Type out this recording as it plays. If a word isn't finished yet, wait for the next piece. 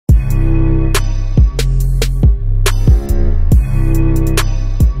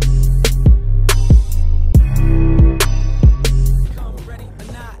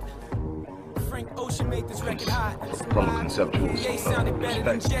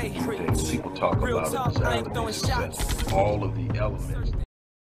things people talk about in the South, all of the elements.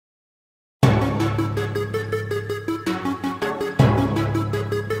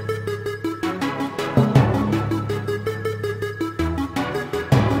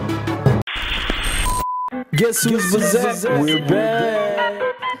 Guess who's back? We're back.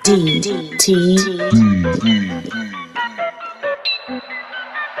 D-T.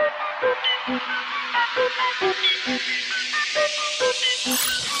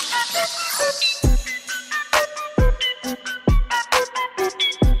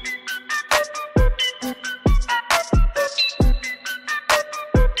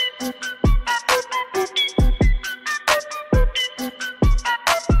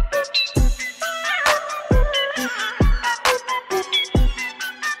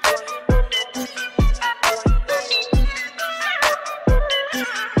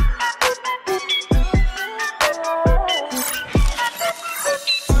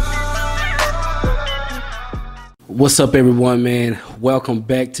 What's up, everyone, man? Welcome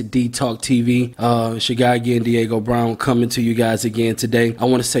back to D Talk TV. It's your guy again, Diego Brown, coming to you guys again today. I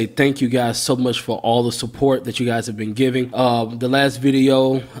want to say thank you guys so much for all the support that you guys have been giving. The last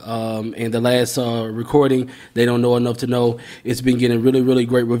video and the last recording, They Don't Know Enough to Know, it's been getting really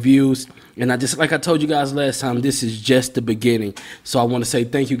great reviews. And like I told you guys last time, this is just the beginning. So I want to say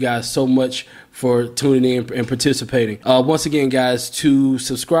thank you guys so much for tuning in and participating. Once again, guys, to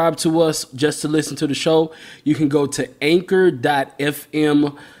subscribe to us, just to listen to the show, you can go to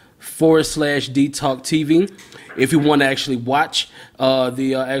anchor.fm/DTalkTV. If you want to actually watch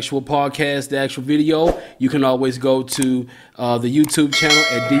the actual podcast, the actual video, you can always go to the YouTube channel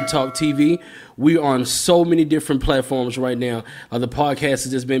at D Talk TV. We are on so many different platforms right now. The podcast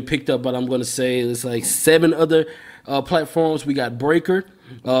has just been picked up, but I'm going to say it's like 7 other platforms. We got Breaker,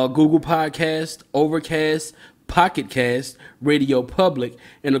 Google Podcast, Overcast, Pocket Cast, Radio Public,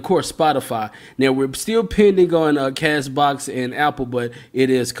 and of course Spotify. Now we're still pending on Castbox and Apple, but it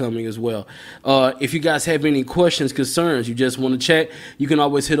is coming as well. If you guys have any questions, concerns, you just want to chat, you can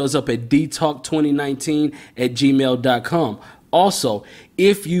always hit us up at dtalk2019@gmail.com. Also,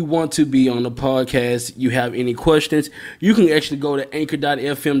 if you want to be on the podcast, you have any questions, you can actually go to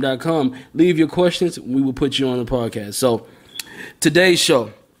anchor.fm.com, leave your questions, we will put you on the podcast. So today's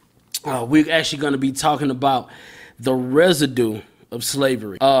show, we're actually going to be talking about the residue of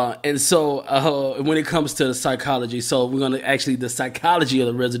slavery. And so when it comes to the psychology, so we're going to actually the psychology of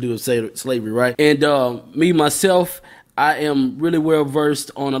the residue of slavery, right? And me, myself, I am really well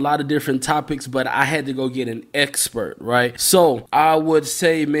versed on a lot of different topics, but I had to go get an expert, right? So I would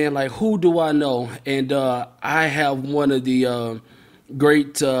say, man, like, who do I know? And I have one of the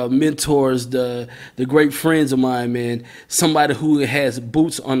great mentors, the great friends of mine, man, somebody who has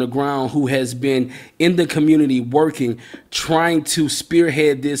boots on the ground, who has been in the community working, trying to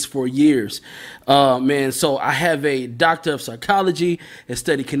spearhead this for years. Man, so I have a doctor of psychology, has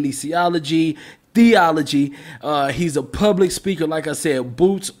studied kinesiology, theology. He's a public speaker, like I said,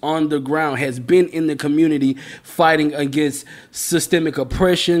 boots on the ground, has been in the community fighting against systemic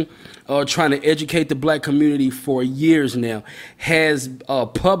oppression, trying to educate the black community for years now, has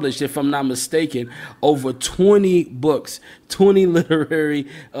published, if I'm not mistaken, over 20 books, 20 literary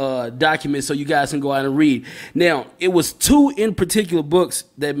documents, so you guys can go out and read. Now, it was 2 in particular books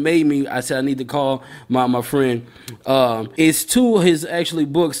that made me, I said I need to call my friend. It's 2 of his actually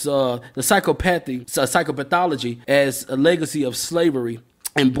books, the Psychopathology as a Legacy of Slavery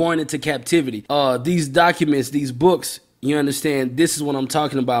and Born into Captivity. These documents, these books, you understand, this is what I'm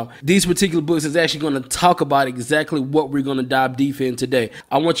talking about. These particular books is actually going to talk about exactly what we're going to dive deep in today.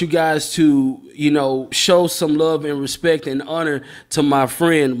 I want you guys to, show some love and respect and honor to my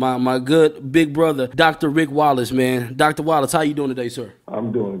friend, my good big brother, Dr. Rick Wallace, man. Dr. Wallace, how you doing today, sir?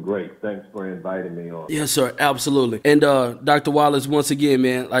 I'm doing great. Thanks for inviting me on. Yes, sir. Absolutely. And Dr. Wallace, once again,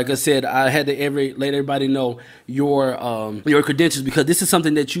 man, like I said, I had to let everybody know your credentials, because this is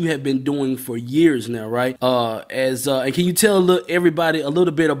something that you have been doing for years now, right? And can you tell everybody a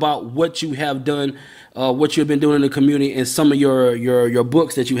little bit about what you have done, what you've been doing in the community, and some of your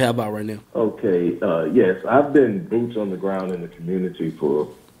books that you have out right now? Okay. Yes, I've been boots on the ground in the community for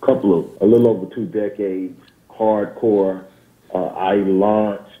a little over 2 decades, hardcore. I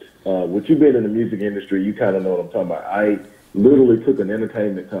launched, with you being in the music industry, you kind of know what I'm talking about. I literally took an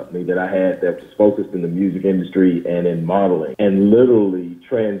entertainment company that I had that was focused in the music industry and in modeling, and literally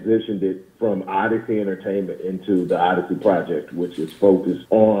transitioned it from Odyssey Entertainment into the Odyssey Project, which is focused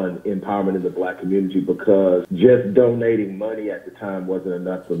on empowerment in the black community, because just donating money at the time wasn't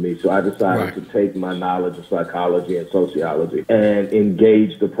enough for me. So I decided to take my knowledge of psychology and sociology and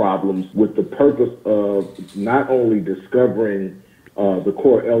engage the problems with the purpose of not only discovering the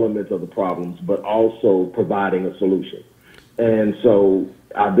core elements of the problems, but also providing a solution. And so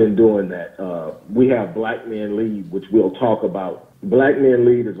I've been doing that. We have Black Men Lead, which we'll talk about. Black Men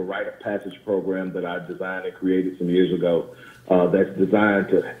Lead is a rite of passage program that I designed and created some years ago that's designed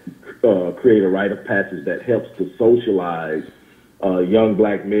to create a rite of passage that helps to socialize young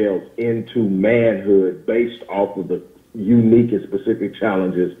Black males into manhood based off of the unique and specific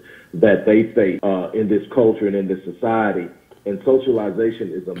challenges that they face in this culture and in this society. And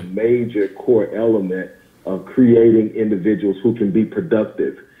socialization is a major core element of creating individuals who can be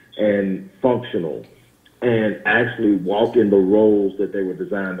productive and functional and actually walk in the roles that they were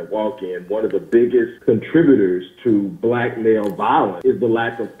designed to walk in. One of the biggest contributors to Black male violence is the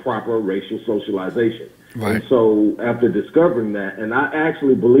lack of proper racial socialization. Right. And so after discovering that, and I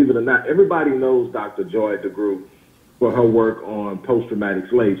actually, believe it or not, everybody knows Dr. Joy DeGruy for her work on post-traumatic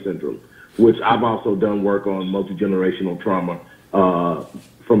slave syndrome, which I've also done work on multi-generational trauma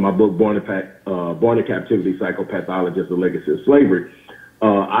from my book, Born in Captivity, Psychopathology as the Legacy of Slavery.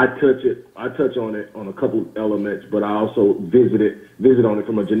 I touch on it on a couple of elements, but I also visit on it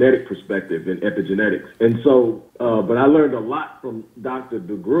from a genetic perspective in epigenetics. And so, but I learned a lot from Dr.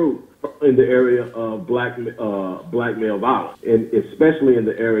 DeGruy in the area of black male violence, and especially in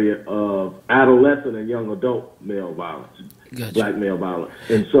the area of adolescent and young adult male violence, gotcha. Black male violence.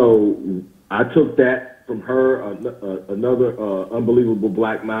 And so I took that from her, another unbelievable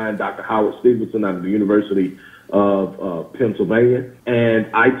Black mind, Dr. Howard Stevenson out of the University of Pennsylvania, and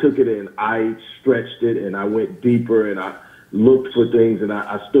I took it and I stretched it and I went deeper and I looked for things and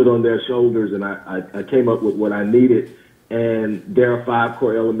I stood on their shoulders and I came up with what I needed. And there are 5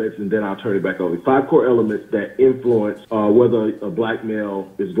 core elements, and then I'll turn it back over. 5 core elements that influence whether a Black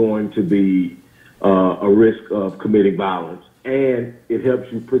male is going to be a risk of committing violence, and it helps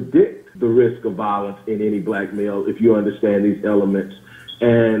you predict the risk of violence in any Black male if you understand these elements.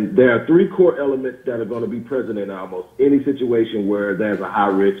 And there are 3 core elements that are going to be present in almost any situation where there's a high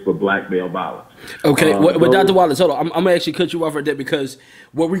risk for Black male violence. Okay, but Dr. Wallace, hold on. I'm going to actually cut you off right there, because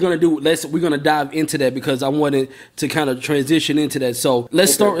what we're going to do, we're going to dive into that, because I wanted to kind of transition into that. So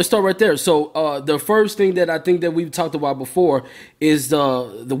let's start right there. So the first thing that I think that we've talked about before is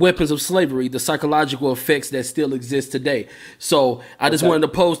the weapons of slavery, the psychological effects that still exist today. So I just wanted to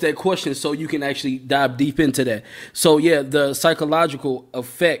pose that question so you can actually dive deep into that. So yeah, the psychological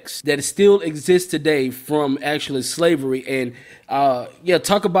effects that still exist today from actually slavery, and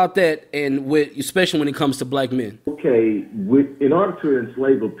talk about that, and especially when it comes to Black men. Okay, in order to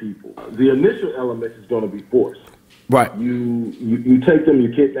enslave a people, the initial element is going to be force. Right. You take them,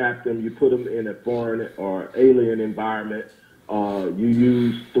 you kidnap them, you put them in a foreign or alien environment. You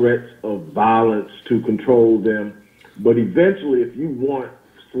use threats of violence to control them. But eventually, if you want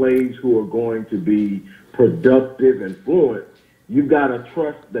slaves who are going to be productive and fluent, you've got to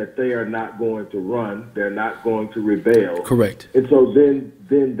trust that they are not going to run, they're not going to rebel. Correct. And so then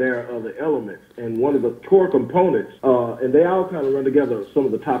there are other elements. And one of the core components, and they all kind of run together, some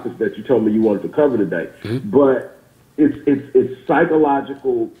of the topics that you told me you wanted to cover today, but it's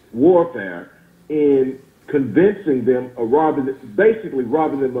psychological warfare in convincing them of basically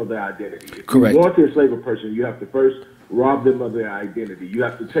robbing them of their identity. If you want to enslave a person, you have to first rob them of their identity. You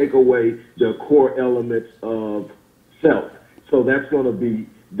have to take away their core elements of self. So that's going to be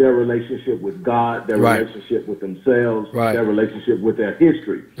their relationship with God, their relationship with themselves, their relationship with their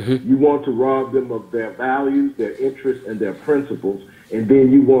history. You want to rob them of their values, their interests, and their principles, and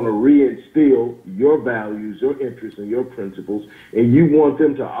then you want to reinstill your values, your interests, and your principles, and you want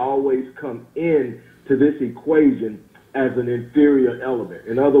them to always come in to this equation as an inferior element.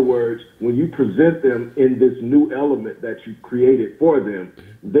 In other words, when you present them in this new element that you created for them,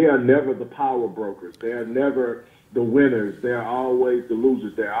 they are never the power brokers. They are never the winners. They're always the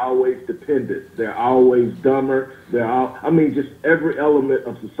losers. They're always dependent. They're always dumber. Just every element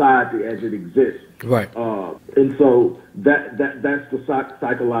of society as it exists. Right. And so that's the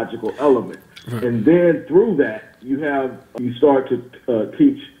psychological element. Right. And then through that, you start to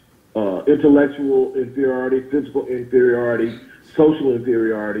teach intellectual inferiority, physical inferiority, social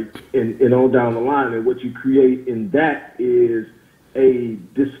inferiority, and on down the line. And what you create in that is a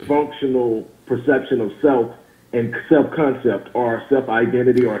dysfunctional perception of self and self-concept, or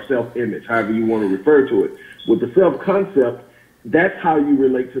self-identity, or self-image, however you want to refer to it. With the self-concept, that's how you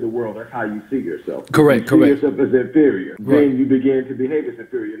relate to the world. That's how you see yourself. You see yourself as inferior. Then you begin to behave as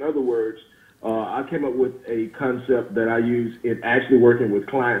inferior. In other words, I came up with a concept that I use in actually working with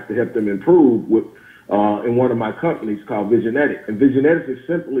clients to help them improve in one of my companies called Visionetics. And Visionetics is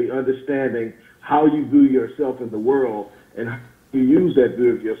simply understanding how you view yourself in the world and you use that view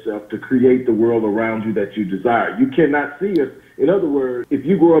of yourself to create the world around you that you desire. You cannot see In other words, if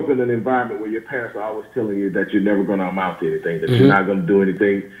you grow up in an environment where your parents are always telling you that you're never going to amount to anything, that you're not going to do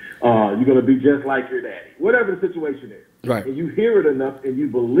anything, you're going to be just like your daddy, whatever the situation is, right, and you hear it enough and you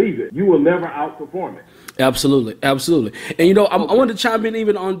believe it, you will never outperform it. Absolutely, absolutely. And, you know, I want to chime in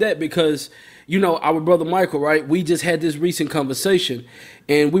even on that because, you know, our brother Michael, right, we just had this recent conversation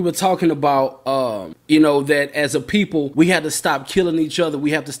and we were talking about, you know, that as a people, we had to stop killing each other.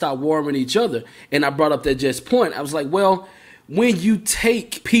 We have to stop warring each other. And I brought up that just point. I was like, well, when you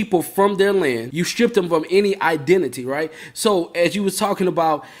take people from their land, you strip them from any identity, right? So as you was talking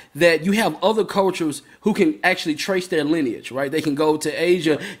about that, you have other cultures who can actually trace their lineage, right? They can go to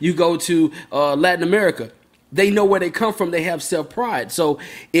Asia, you go to Latin America. They know where they come from. They have self-pride. So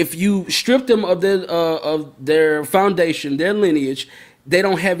if you strip them of their foundation, their lineage, they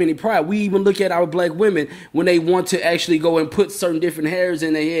don't have any pride. We even look at our black women when they want to actually go and put certain different hairs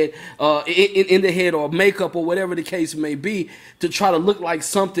in their head, in the head, or makeup, or whatever the case may be, to try to look like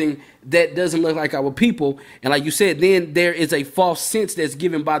something that doesn't look like our people. And like you said, then there is a false sense that's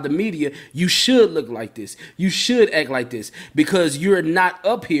given by the media. You should look like this. You should act like this. Because you're not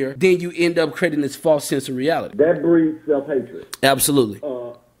up here, then you end up creating this false sense of reality. That breeds self-hatred. Absolutely.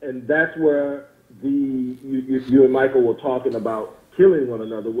 And that's where you and Michael were talking about killing one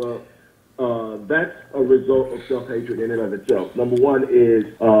another. Well, that's a result of self-hatred in and of itself. Number one is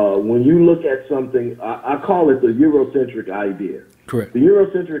when you look at something, I call it the Eurocentric idea. Correct. The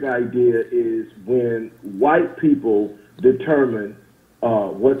Eurocentric idea is when white people determine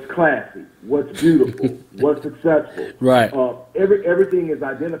what's classy, what's beautiful, what's successful. Right. Everything is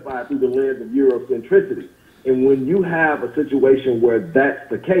identified through the lens of Eurocentricity. And when you have a situation where that's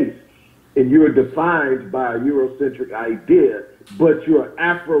the case, and you're defined by a Eurocentric idea, but you're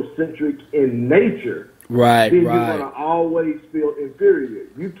Afrocentric in nature, right, then right, you're going to always feel inferior.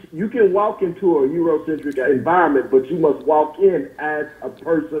 You can walk into a Eurocentric environment, but you must walk in as a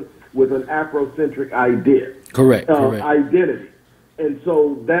person with an Afrocentric idea. Correct, correct. Identity. And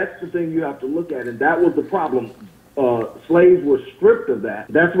so that's the thing you have to look at, and that was the problem. Slaves were stripped of that.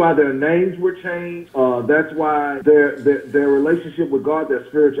 That's why their names were changed. That's why their relationship with God, their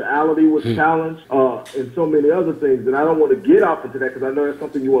spirituality was challenged, and so many other things. And I don't want to get off into that because I know that's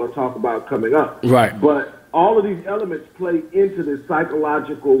something you want to talk about coming up. Right. But all of these elements play into this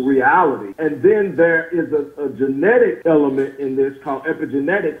psychological reality. And then there is a genetic element in this called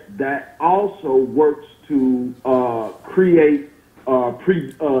epigenetics that also works to create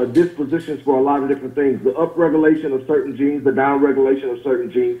predispositions for a lot of different things. The upregulation of certain genes, the downregulation of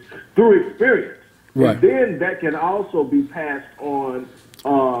certain genes through experience. Right. And then that can also be passed on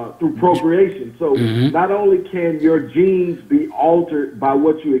through procreation. So not only can your genes be altered by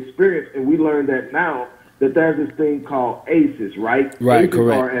what you experience, and we learn that now, that there's this thing called ACEs, right? Right, ACEs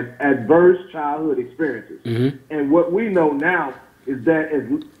correct. are adverse childhood experiences. And what we know now is that as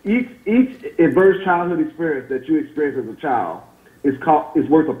each adverse childhood experience that you experience as a child is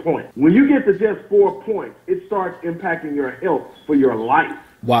worth a point. When you get to just 4 points, it starts impacting your health for your life.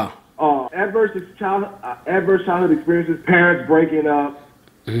 Wow. Adverse childhood experiences, parents breaking up,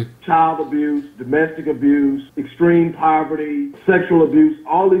 child abuse, domestic abuse, extreme poverty, sexual abuse,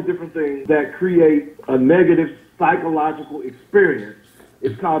 all these different things that create a negative psychological experience.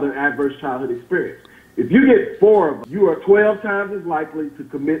 It's called an adverse childhood experience. If you get 4 of them, you are 12 times as likely to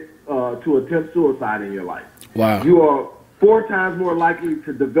commit to attempt suicide in your life. Wow. You are 4 times more likely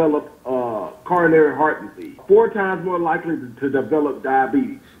to develop coronary heart disease, 4 times more likely to develop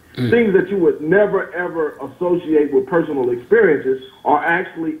diabetes. Things that you would never, ever associate with personal experiences are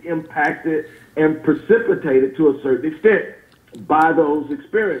actually impacted and precipitated to a certain extent by those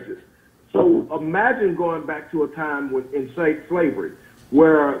experiences. So imagine going back to a time when in slavery,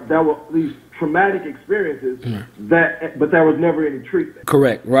 where there were these traumatic experiences but there was never any treatment.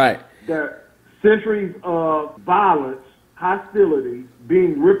 Correct, right. There are centuries of violence, hostility,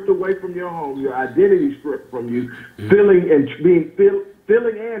 being ripped away from your home, your identity stripped from you, feeling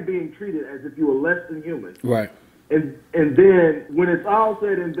and being treated as if you were less than human. Right. And then when it's all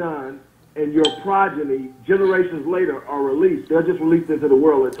said and done, and your progeny generations later are released, they're just released into the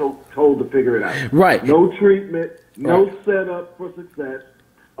world and told to figure it out. Right. No treatment, no setup for success.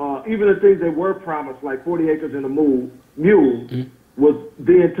 Even the things they were promised, like 40 acres and a mule, was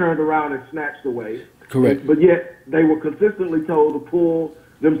then turned around and snatched away. Correct. But yet they were consistently told to pull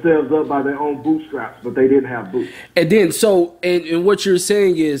themselves up by their own bootstraps, but they didn't have boots. And then, and what you're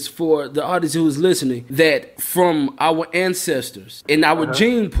saying is, for the audience who is listening, that from our ancestors in our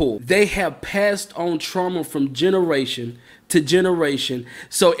gene pool, they have passed on trauma from generation to generation.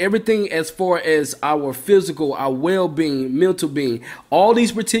 So everything as far as our physical, our well-being, mental being, all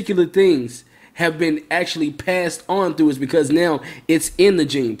these particular things have been actually passed on through is because now it's in the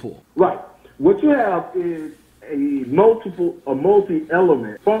gene pool. Right. What you have is a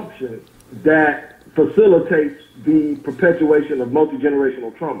multi-element function that facilitates the perpetuation of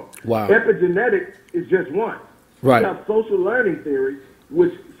multi-generational trauma. Wow. Epigenetics is just one. Right. You have social learning theory,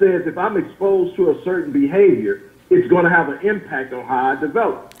 which says if I'm exposed to a certain behavior, it's going to have an impact on how I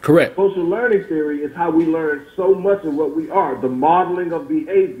develop. Correct. Social learning theory is how we learn so much of what we are, the modeling of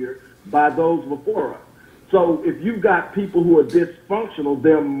behavior by those before us. So if you've got people who are dysfunctional,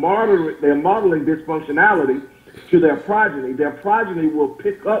 they're modeling dysfunctionality to their progeny. Their progeny will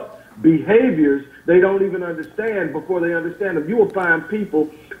pick up behaviors they don't even understand before they understand them. You will find people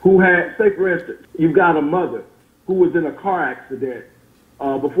who had, say for instance, you've got a mother who was in a car accident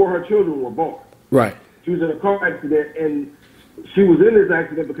before her children were born. Right. She was in a car accident, and she was in this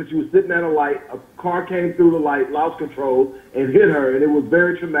accident because she was sitting at a light. A car came through the light, lost control, and hit her, and it was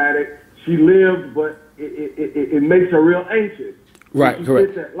very traumatic. She lived, but it makes her real anxious. Right, she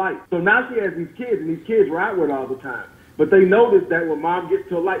correct. sits at light. So now she has these kids, and these kids ride with her all the time. But they notice that when mom gets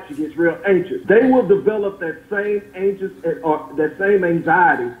to a light, she gets real anxious. They will develop that same that same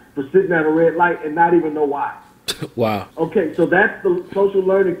anxiety for sitting at a red light and not even know why. Wow. Okay, so that's the social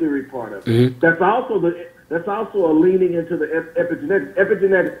learning theory part of it. Mm-hmm. That's also a leaning into the epigenetics.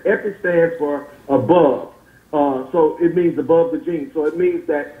 Epigenetics, epi stands for above. So it means above the gene. So it means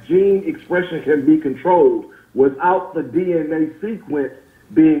that gene expression can be controlled without the DNA sequence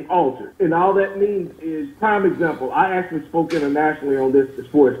being altered. And all that means is, prime example, I actually spoke internationally on this as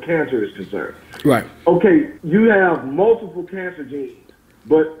far as cancer is concerned. Right. Okay, you have multiple cancer genes,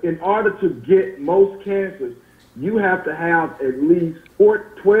 but in order to get most cancers, you have to have at least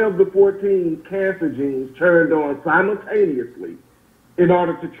 12 to 14 cancer genes turned on simultaneously in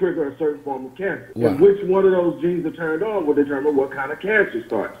order to trigger a certain form of cancer. Wow. And which one of those genes are turned on will determine what kind of cancer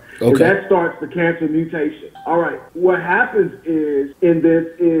starts. Okay. And that starts the cancer mutation. All right. What happens is, in this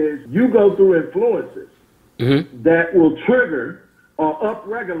is, you go through influences that will trigger or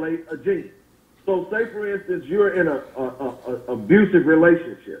upregulate a gene. So say, for instance, you're in a abusive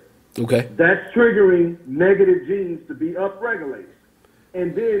relationship. Okay. That's triggering negative genes to be upregulated.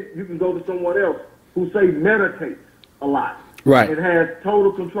 And then you can go to someone else who, say, meditates a lot. Right. And has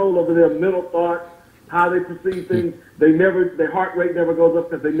total control over their mental thoughts, how they perceive things. Their heart rate never goes up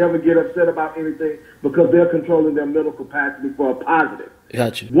because they never get upset about anything because they're controlling their mental capacity for a positive.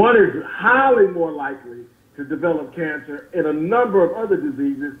 Gotcha. One is highly more likely to develop cancer and a number of other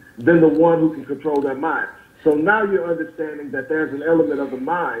diseases than the one who can control their mind. So now you're understanding that there's an element of the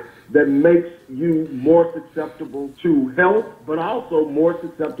mind that makes you more susceptible to health, but also more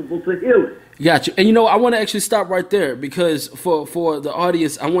susceptible to healing. Gotcha. And I want to actually stop right there because for the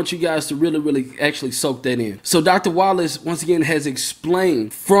audience, I want you guys to really actually soak that in. So Dr. Wallace, once again, has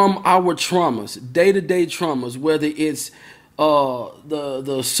explained from our traumas, day-to-day traumas, whether it's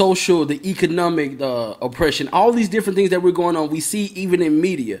the social, the economic oppression, all these different things that we're going on, we see even in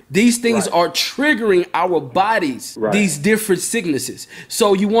media. These things are triggering our bodies, these different sicknesses.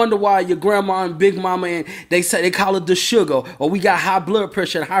 So you wonder why your grandma and big mama, and they call it the sugar, or we got high blood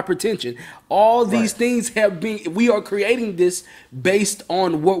pressure and hypertension. All these things we are creating this based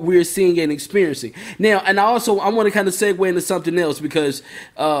on what we're seeing and experiencing. Now, and I want to kind of segue into something else because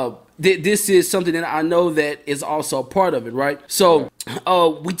this is something that I know that is also a part of it, right? So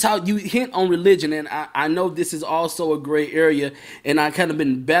you hint on religion, and I know this is also a gray area, and I kind of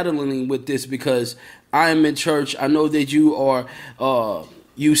been battling with this because I am in church. I know that you are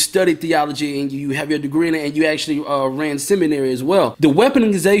you studied theology and you have your degree in it, and you actually ran seminary as well. The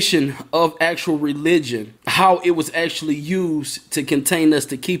weaponization of actual religion, how it was actually used to contain us,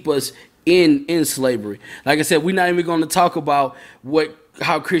 to keep us in slavery. Like I said, we're not even going to talk about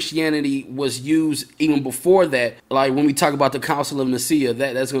how Christianity was used even before that. Like when we talk about the Council of Nicaea,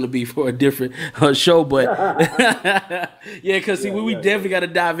 that's going to be for a different show. But because we definitely got to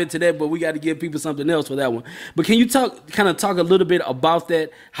dive into that. But we got to give people something else for that one. But can you talk a little bit about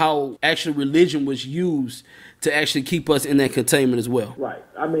that? How actually religion was used to actually keep us in that containment as well? Right.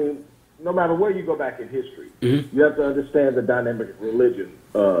 I mean, no matter where you go back in history, you have to understand the dynamic of religion.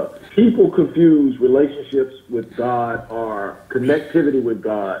 People confuse relationships with God or connectivity with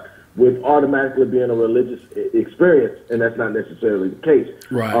God with automatically being a religious experience, and that's not necessarily the case.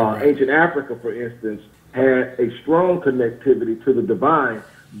 Right. Ancient Africa, for instance, had a strong connectivity to the divine,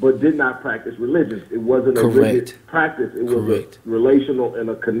 but did not practice religion. It wasn't a rigid practice. It was a relational and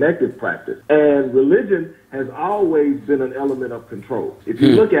a connective practice. And religion has always been an element of control. If you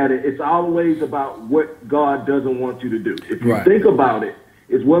look at it, it's always about what God doesn't want you to do. If you think about it,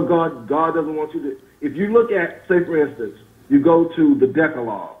 it's what God doesn't want you to do. If you look at, say, for instance, you go to the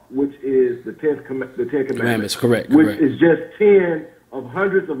Decalogue, which is the Ten Commandments. Correct. Which is just 10 of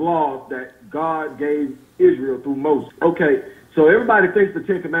hundreds of laws that God gave Israel through Moses. Okay, so everybody thinks the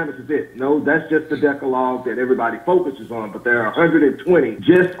Ten Commandments is it. No, that's just the Decalogue that everybody focuses on, but there are 120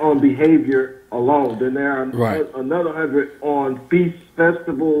 just on behavior alone. Then there are another 100 on feasts,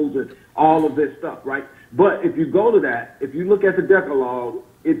 festivals, and all of this stuff, right? But if you go to that, if you look at the Decalogue,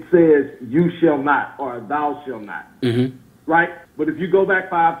 it says, you shall not, or thou shalt not, right? But if you go back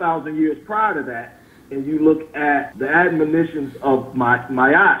 5,000 years prior to that, and you look at the admonitions of my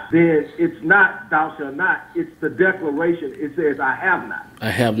then it's not thou shalt not, it's the declaration. It says, I have not. I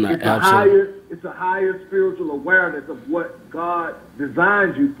have not, it's absolutely. It's a higher spiritual awareness of what God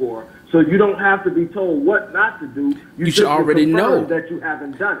designed you for. So you don't have to be told what not to do. You should already know that you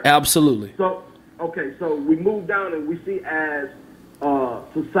haven't done it. Absolutely. So, okay, so we move down and we see as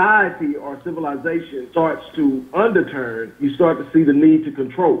society or civilization starts to underturn, you start to see the need to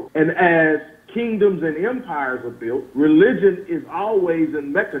control. And as kingdoms and empires are built, religion is always a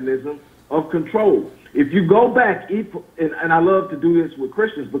mechanism of control. If you go back, and I love to do this with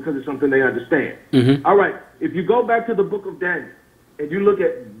Christians because it's something they understand. All right, if you go back to the book of Daniel, and you look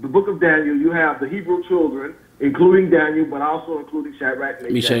at the book of Daniel, you have the Hebrew children, including Daniel, but also including Shadrach,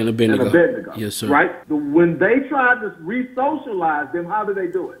 Meshach, and Abednego. Yes, sir. Right? When they tried to re-socialize them, how did they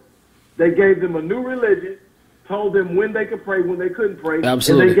do it? They gave them a new religion, told them when they could pray, when they couldn't pray.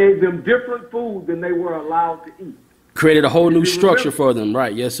 Absolutely. And they gave them different food than they were allowed to eat. Created a whole new structure for them.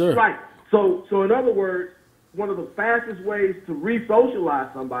 Right. Yes, sir. Right. So in other words, one of the fastest ways to re-socialize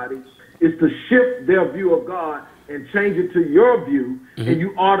somebody is to shift their view of God and change it to your view, and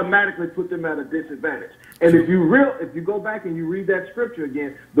you automatically put them at a disadvantage. And if you go back and you read that scripture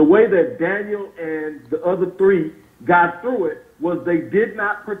again, the way that Daniel and the other three got through it was they did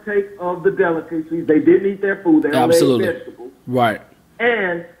not partake of the delicacies. They didn't eat their food. They only ate vegetables. Right.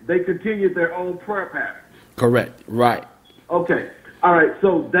 And they continued their own prayer pattern. Correct. Right. Okay. All right.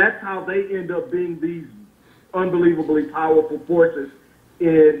 So that's how they end up being these unbelievably powerful forces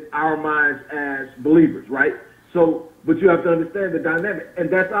in our minds as believers, right? So, but you have to understand the dynamic. And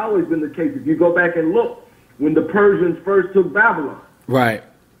that's always been the case. If you go back and look, when the Persians first took Babylon, right,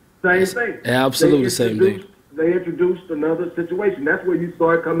 same thing. Absolutely same thing. They introduced another situation. That's where you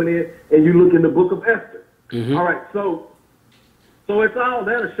start coming in and you look in the book of Esther. All right, so it's all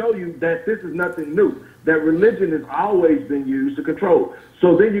there to show you that this is nothing new, that religion has always been used to control.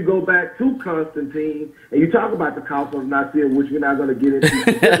 So then you go back to Constantine and you talk about the Council of Nicaea, which we're not going to get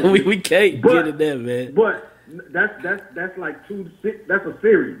into. we can't get it there, man. But that's like that's a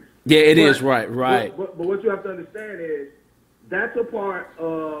series. Yeah, it is. Right. But what you have to understand is that's a part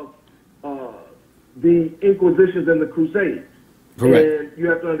of the Inquisitions and the Crusades. Correct. And you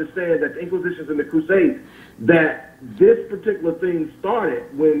have to understand that the Inquisitions and the Crusades, that this particular thing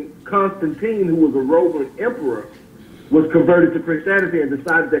started when Constantine, who was a Roman emperor, was converted to Christianity and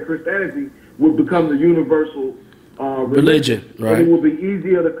decided that Christianity would become the universal religion. Right. And it would be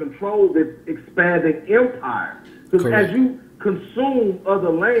easier to control this expanding empire. Because as you consume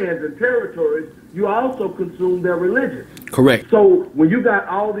other lands and territories, you also consume their religion. Correct. So when you got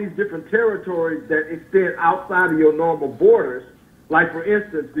all these different territories that extend outside of your normal borders, like for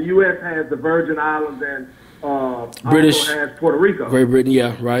instance, the U.S. has the Virgin Islands and British also has Puerto Rico. Great Britain,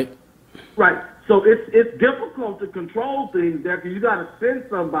 yeah, right. Right. So it's difficult to control things there because you got to send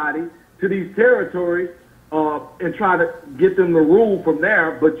somebody to these territories and try to get them to rule from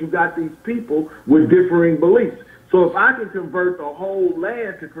there. But you got these people with differing beliefs. So if I can convert the whole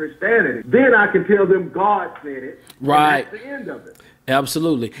land to Christianity, then I can tell them God said it. Right. And that's the end of it.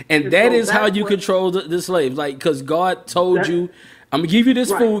 Absolutely. And that is how you control the slaves. Like, because God told you, I'm going to give you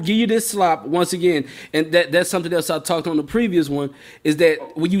this food, give you this slop once again. And that's something else I talked on the previous one, is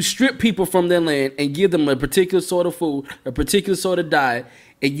that when you strip people from their land and give them a particular sort of food, a particular sort of diet,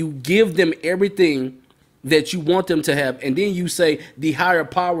 and you give them everything that you want them to have, and then you say the higher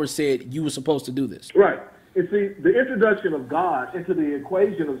power said you were supposed to do this. Right. And see, the introduction of God into the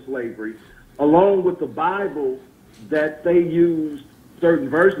equation of slavery, along with the Bible that they used certain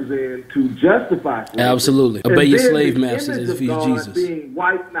verses in to justify slavery. Absolutely. Obey your slave masters as if he's Jesus. Being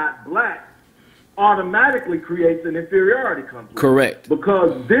white, not black, automatically creates an inferiority complex. Correct.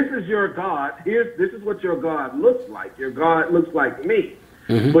 Because this is your God. This is what your God looks like. Your God looks like me.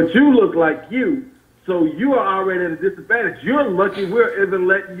 But you look like you. So you are already at a disadvantage. You're lucky we're even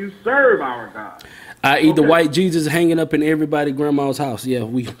letting you serve our God. I.e. the white Jesus hanging up in everybody's grandma's house. Yeah,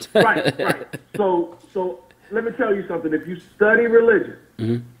 we. Right. So let me tell you something. If you study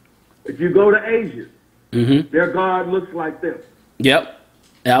religion, if you go to Asia, their God looks like them. Yep,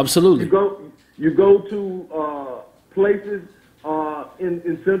 absolutely. You go to places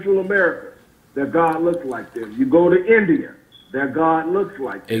in Central America, their God looks like them. You go to India, their God looks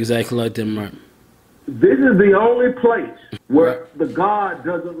like them. Exactly like them, right? This is the only place where the God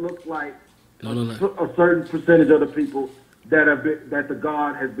doesn't look like a certain percentage of the people that the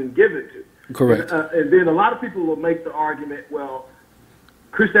God has been given to. Correct. And then a lot of people will make the argument, well,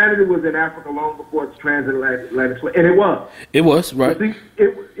 Christianity was in Africa long before its transatlantic, and it was. It was, right. But see,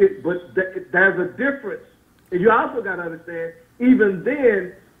 there's a difference. And you also got to understand, even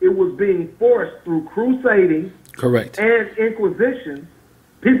then, it was being forced through crusading, correct, and inquisition.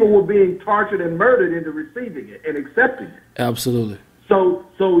 People were being tortured and murdered into receiving it and accepting it. Absolutely. So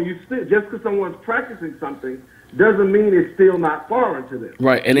you still, just because someone's practicing something doesn't mean it's still not foreign to them.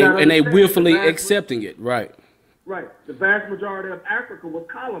 Right, and they willfully accepting it. Right. Right. The vast majority of Africa was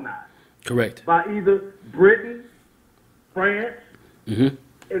colonized. Correct. By either Britain, France, mm-hmm.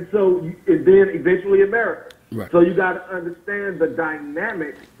 and then eventually America. Right. So you got to understand the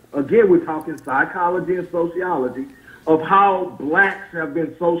dynamic. Again, we're talking psychology and sociology of how blacks have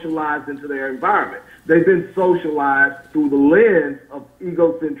been socialized into their environment. They've been socialized through the lens of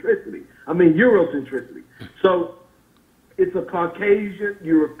Eurocentricity. So it's a Caucasian,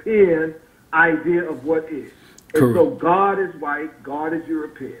 European idea of what is. And so God is white, God is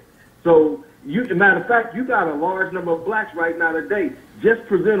European. So, matter of fact, you got a large number of blacks right now today. Just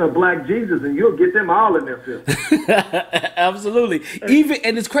present a black Jesus and you'll get them all in their filth. Absolutely.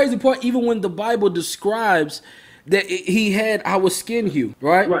 And it's crazy part, even when the Bible describes that he had our skin hue,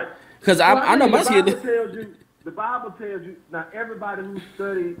 right? Right. Because I know my skin. The Bible tells you, now everybody who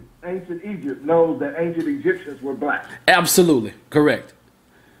studied ancient Egypt knows that ancient Egyptians were black. Absolutely. Correct.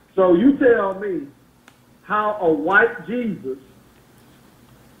 So you tell me how a white Jesus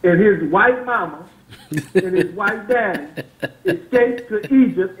and his white mama and his white daddy escaped to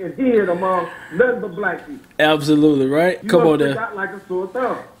Egypt and hid among nothing but black people. Absolutely, right? Come on there. Got like a sore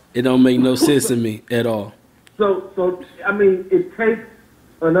thumb. It don't make no sense to me at all. So I mean, it takes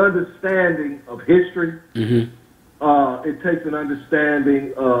an understanding of history. Mm-hmm. It takes an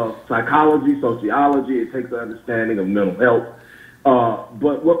understanding of psychology, sociology. It takes an understanding of mental health.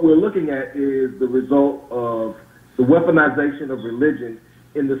 But what we're looking at is the result of the weaponization of religion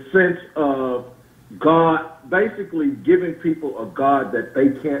in the sense of God basically giving people a God that they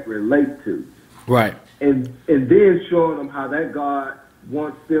can't relate to. Right. And then showing them how that God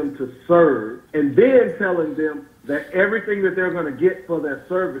wants them to serve, and then telling them that everything that they're going to get for their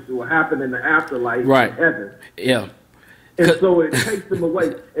service will happen in the afterlife, right, in heaven. Yeah. And so it takes them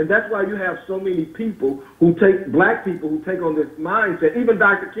away. And that's why you have so many people black people who take on this mindset. Even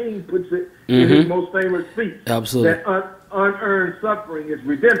Dr. King puts it in his most famous speech. Absolutely. That unearned suffering is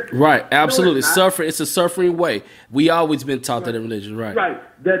redemption. Right, absolutely. No, it's a suffering way. We always been taught that in religion, right?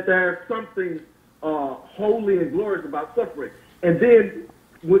 Right, that there's something holy and glorious about suffering. And then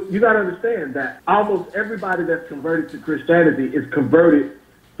you got to understand that almost everybody that's converted to Christianity is converted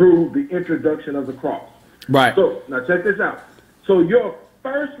through the introduction of the cross. Right. So now check this out. So your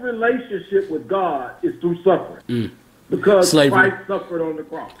first relationship with God is through suffering, because Slavery. Christ suffered on the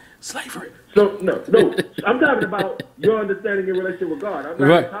cross. Slavery. So no, I'm talking about your understanding your relationship with God. I'm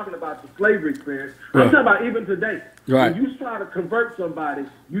not talking about the slavery experience. I'm talking about even today. Right. When you try to convert somebody,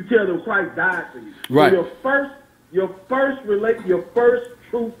 you tell them Christ died for you. Right. So your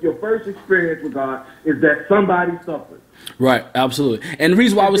first experience with God is that somebody suffered. Right, absolutely. And the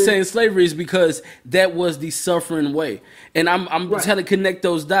reason why I was saying slavery is because that was the suffering way. And I'm trying to connect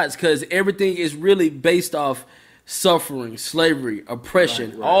those dots because everything is really based off suffering, slavery,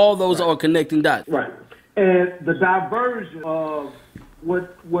 oppression. All those are connecting dots. Right. And the diversion of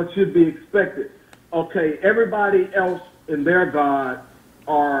what should be expected. Okay, everybody else in their God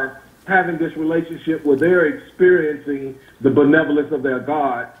are having this relationship where they're experiencing the benevolence of their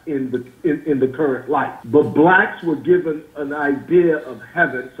God in the current life. But blacks were given an idea of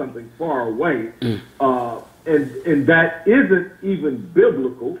heaven, something far away, and that isn't even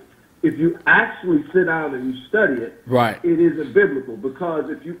biblical. If you actually sit down and you study it, it isn't biblical, because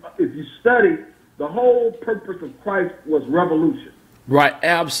if you study, the whole purpose of Christ was revolution. Right,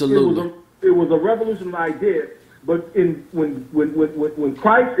 absolutely. It was a revolutionary idea. But when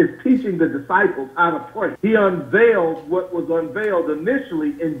Christ is teaching the disciples how to pray, he unveils what was unveiled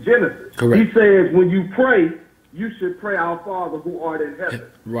initially in Genesis. Correct. He says, when you pray, you should pray, our Father who art in heaven.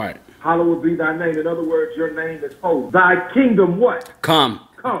 Right. Hallowed be thy name. In other words, your name is holy. Thy kingdom what? Come.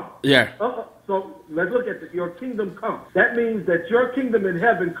 Yeah. So let's look at your kingdom come. That means that your kingdom in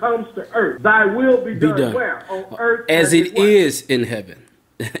heaven comes to earth. Thy will be done where? On earth as it is in heaven.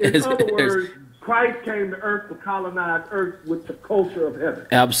 In other words, Christ came to earth to colonize earth with the culture of heaven.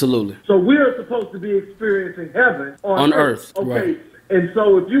 Absolutely. So we're supposed to be experiencing heaven on earth. Okay. Right. And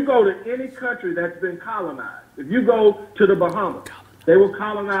so if you go to any country that's been colonized, if you go to the Bahamas, they were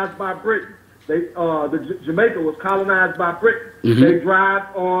colonized by Britain. Jamaica was colonized by Britain. Mm-hmm. They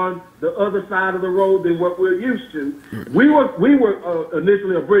drive on the other side of the road than what we're used to. We were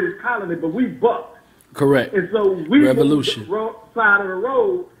initially a British colony, but we bucked. Correct. And so we Revolution. moved the side of the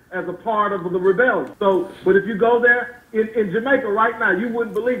road as a part of the rebellion. So, but if you go there in Jamaica right now, you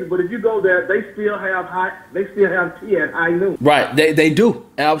wouldn't believe it. But if you go there, they still have tea at high noon. Right, they do,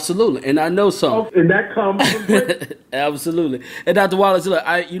 absolutely, and I know some. And that comes from Britain. Absolutely. And Dr. Wallace, look,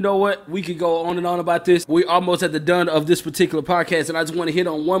 you know what? We could go on and on about this. We almost at the done of this particular podcast, and I just want to hit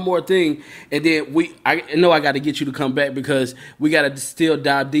on one more thing, and then I know I got to get you to come back because we got to still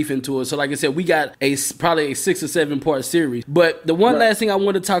dive deep into it. So, like I said, we got probably a 6 or 7 part series. But the one last thing I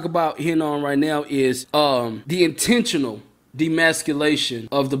want to talk about here on right now is the intentional demasculation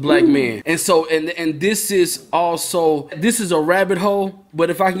of the black man. And so and this is a rabbit hole, but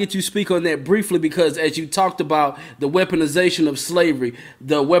if I can get you to speak on that briefly, because as you talked about the weaponization of slavery,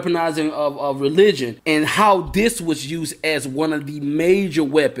 the weaponizing of religion, and how this was used as one of the major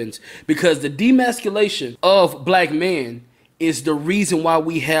weapons, because the demasculation of black men is the reason why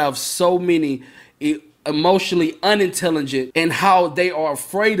we have so many emotionally unintelligent, and how they are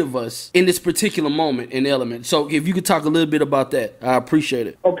afraid of us in this particular moment and element. So if you could talk a little bit about that, I appreciate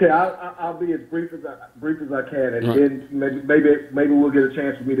it. Okay, I'll be as brief as I can, and then maybe we'll get a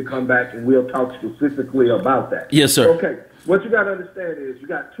chance for me to come back and we'll talk specifically about that. Yes, sir. Okay, what you got to understand is you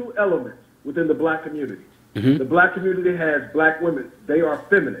got 2 elements within the black community. Mm-hmm. The black community has black women. They are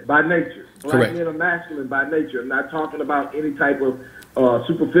feminine by nature. Black men are masculine by nature. I'm not talking about any type of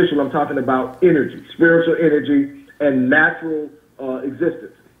superficial. I'm talking about energy, spiritual energy, and natural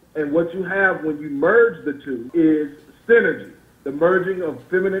existence. And what you have when you merge the two is synergy, the merging of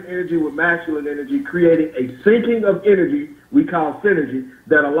feminine energy with masculine energy, creating a syncing of energy we call synergy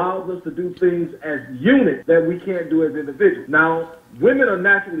that allows us to do things as units that we can't do as individuals. Now, women are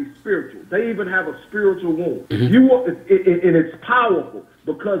naturally spiritual. They even have a spiritual womb. Mm-hmm. And it's powerful,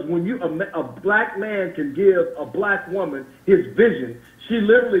 because when a black man can give a black woman his vision, she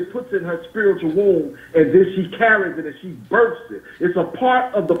literally puts in her spiritual womb, and then she carries it and she births it. It's a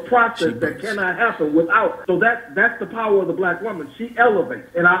part of the process that cannot happen without. So that's the power of the black woman. She elevates.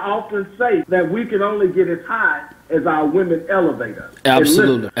 And I often say that we can only get as high as our women elevate us.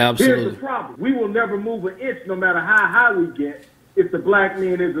 Absolutely. Absolutely. Here's the problem. We will never move an inch, no matter how high we get, if the black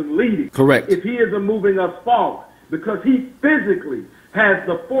man isn't leading. Correct. If he isn't moving us forward, because he physically has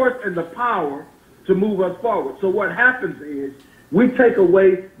the force and the power to move us forward. So what happens is we take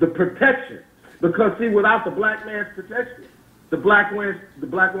away the protection, because see, without the black man's protection, the black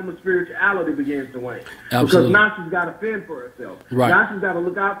woman's spirituality begins to wane. Absolutely. Because now she's got to fend for herself. Right. Now she's got to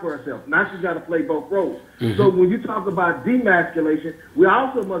look out for herself. Now she's got to play both roles. Mm-hmm. So when you talk about demasculation, we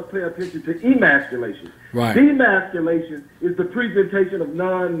also must pay attention to emasculation. Right. Demasculation is the presentation of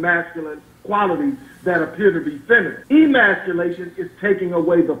non-masculine qualities that appear to be feminine. Emasculation is taking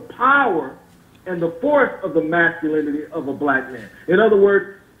away the power and the force of the masculinity of a black man. In other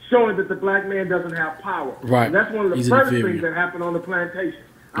words, showing that the black man doesn't have power. Right. And that's one of the first things that happened on the plantation.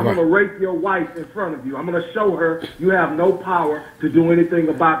 I'm going to rape your wife in front of you. I'm going to show her you have no power to do anything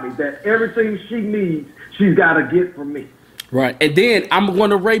about me, that everything she needs, she's got to get from me. Right. And then I'm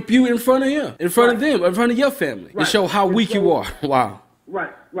going to rape you in front of him, in front of them, in front of your family, and show how weak you are. Wow.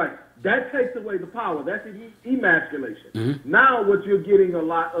 Right. That takes away the power. That's emasculation. Mm-hmm. Now what you're getting a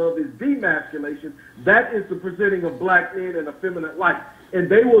lot of is demasculation. That is the presenting of black men in a feminine light. And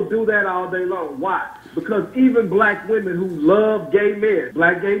they will do that all day long. Why? Because even black women who love gay men,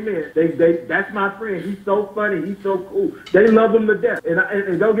 black gay men, they that's my friend. He's so funny. He's so cool. They love him to death.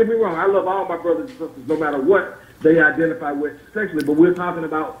 And don't get me wrong. I love all my brothers and sisters, no matter what they identify with sexually. But we're talking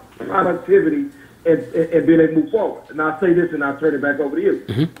about productivity and being able to move forward. And I'll say this and I'll turn it back over to you.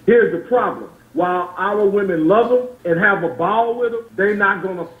 Mm-hmm. Here's the problem. While our women love them and have a ball with them, they're not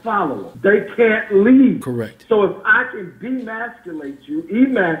going to follow them. They can't lead. Correct. So if I can demasculate you,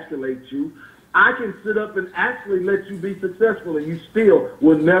 emasculate you, I can sit up and actually let you be successful, and you still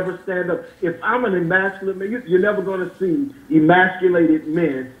will never stand up. If I'm an emasculate man, you're never going to see emasculated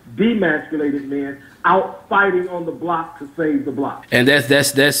men, demasculated men out fighting on the block to save the block. And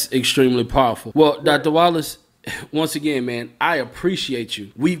that's extremely powerful. Well, Dr. Wallace, once again, man, I appreciate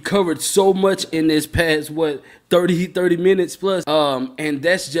you. We've covered so much in this past, 30 minutes plus, and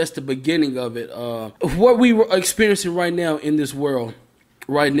that's just the beginning of it. What we were experiencing right now in this world,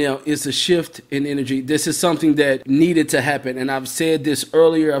 right now, is a shift in energy. This is something that needed to happen, and I've said this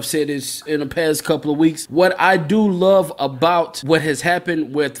earlier. I've said this in the past couple of weeks. What I do love about what has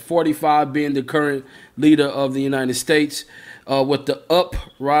happened with 45 being the current leader of the United States, with the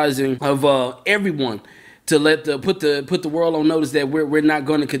uprising of everyone, to put the world on notice that we're not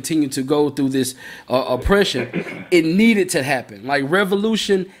going to continue to go through this oppression. It needed to happen. Like,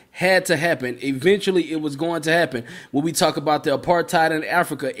 revolution had to happen. Eventually, it was going to happen. When we talk about the apartheid in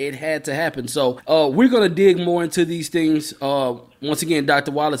Africa, it had to happen. So we're going to dig more into these things. Once again,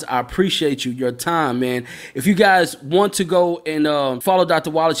 Dr. Wallace, I appreciate your time, man. If you guys want to go and follow Dr.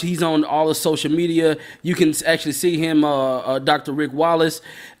 Wallace, he's on all the social media. You can actually see him, Dr. Rick Wallace.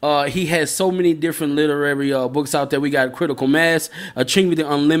 He has so many different literary books out there. We got Critical Mass, Achieving the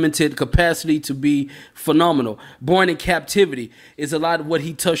Unlimited Capacity to Be Phenomenal. Born in Captivity is a lot of what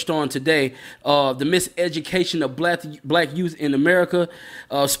he touched on today. The miseducation of black youth in America,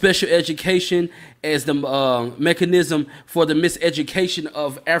 special education as the mechanism for the miseducation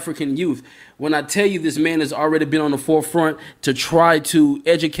of African youth. When I tell you, this man has already been on the forefront to try to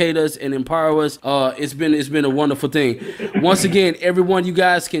educate us and empower us, it's been a wonderful thing. Once again, everyone, you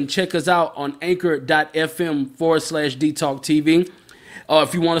guys can check us out on anchor.fm/dtalktv.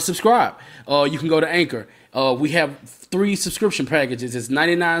 If you want to subscribe, you can go to Anchor. We have 3 subscription packages. It's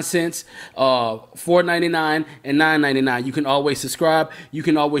 99 cents, $4.99, and $9.99. You can always subscribe. You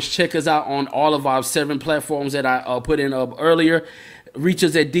can always check us out on all of our 7 platforms that I put in earlier. Reach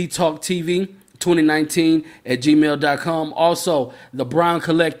us at dtalktv2019@gmail.com. Also, the Brown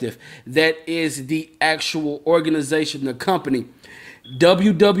Collective. That is the actual organization, the company.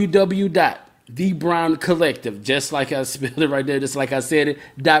 www.The Brown Collective, just like I spelled it right there, just like I said it,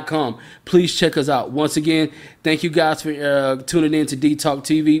 .com. Please check us out. Once again, thank you guys for tuning in to D Talk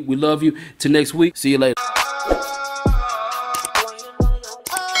TV. We love you. Till next week. See you later.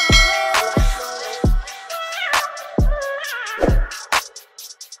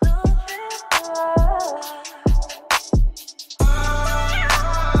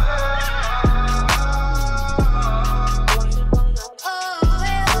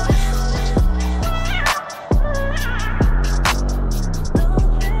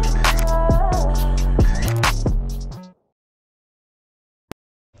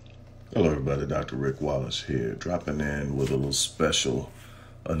 Hello everybody, Dr. Rick Wallace here, dropping in with a little special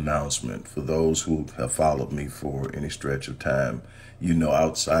announcement. For those who have followed me for any stretch of time, you know,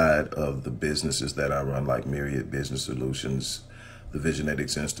 outside of the businesses that I run, like Myriad Business Solutions, the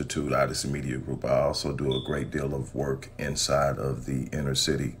Visionetics Institute, Odyssey Media Group, I also do a great deal of work inside of the inner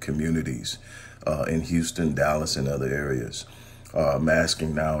city communities in Houston, Dallas, and other areas. I'm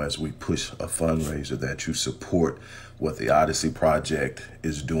asking now, as we push a fundraiser, that you support what the Odyssey Project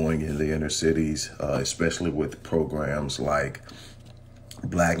is doing in the inner cities, especially with programs like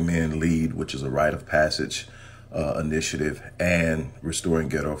Black Men Lead, which is a rite of passage initiative, and Restoring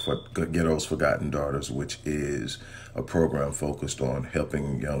Ghettos Forgotten Daughters, which is a program focused on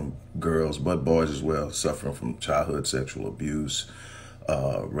helping young girls, but boys as well, suffering from childhood sexual abuse,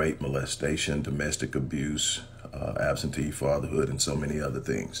 rape, molestation, domestic abuse, absentee fatherhood, and so many other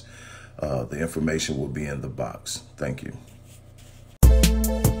things. The information will be in the box. Thank you.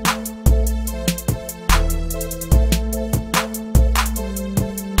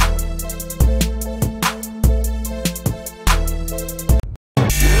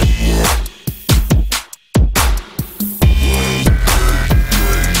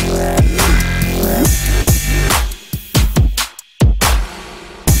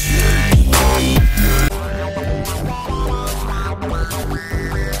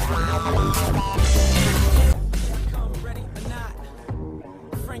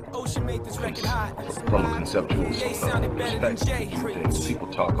 From a conceptual perspective, people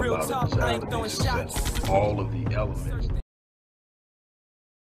talk about it as success. All of the elements